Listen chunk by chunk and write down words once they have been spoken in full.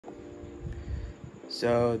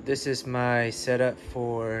So this is my setup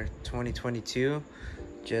for 2022,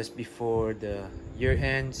 just before the year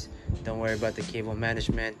ends. Don't worry about the cable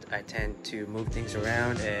management. I tend to move things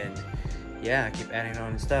around and yeah, I keep adding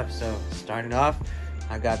on stuff. So starting off,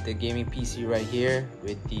 I got the gaming PC right here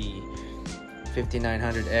with the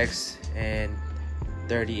 5900X and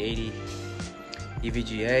 3080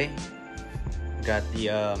 EVGA. Got the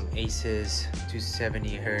Asus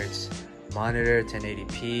 270Hz monitor,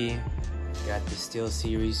 1080p. Got the Steel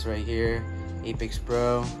series right here, Apex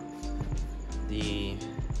Pro, the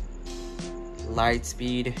light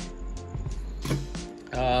speed.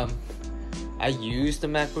 I use the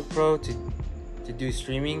MacBook Pro to do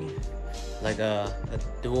streaming, like a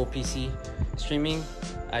dual PC streaming.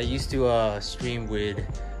 I used to stream with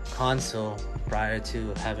console prior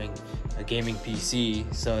to having a gaming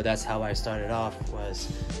PC, so that's how I started off,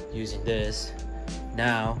 was using this.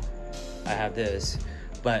 Now I have this,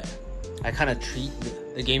 but I kind of treat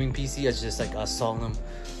the gaming PC as just like a solemn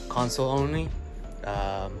console only.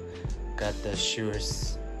 Got the Shure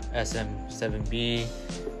SM7B,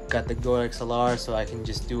 got the Go XLR, so I can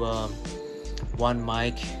just do one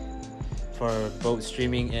mic for both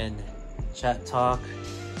streaming and chat talk.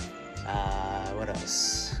 What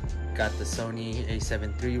else? Got the Sony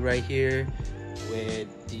a7 III right here with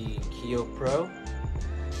the Kio Pro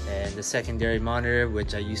and the secondary monitor,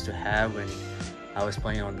 which I used to have when I was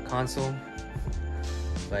playing on the console.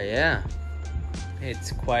 But yeah,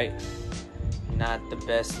 it's quite not the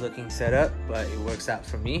best looking setup, but it works out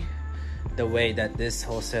for me. The way that this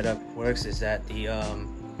whole setup works is that the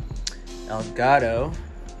Elgato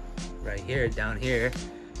right here, down here,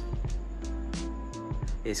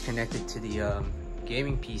 is connected to the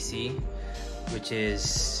gaming PC, which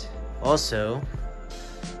is also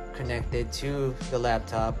connected to the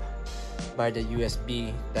laptop by the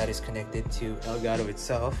USB that is connected to Elgato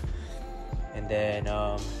itself. And then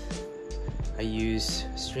I use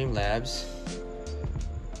Streamlabs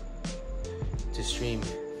to stream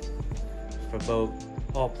for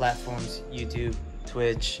all platforms, YouTube,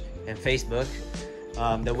 Twitch, and Facebook.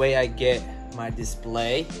 The way I get my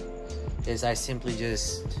display is I simply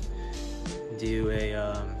just do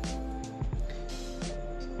a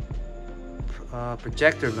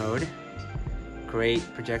projector mode, create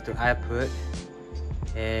projector output,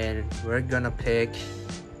 and we're gonna pick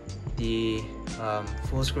the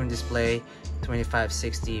full screen display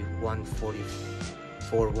 2560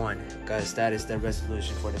 144:1 because that is the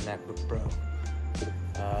resolution for the MacBook Pro.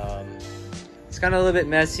 It's kind of a little bit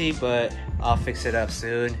messy, but I'll fix it up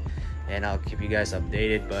soon and I'll keep you guys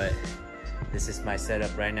updated. But this is my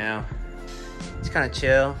setup right now. It's kind of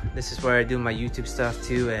chill. This is where I do my YouTube stuff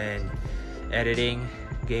too, and editing,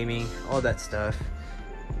 gaming, all that stuff.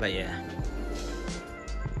 But yeah.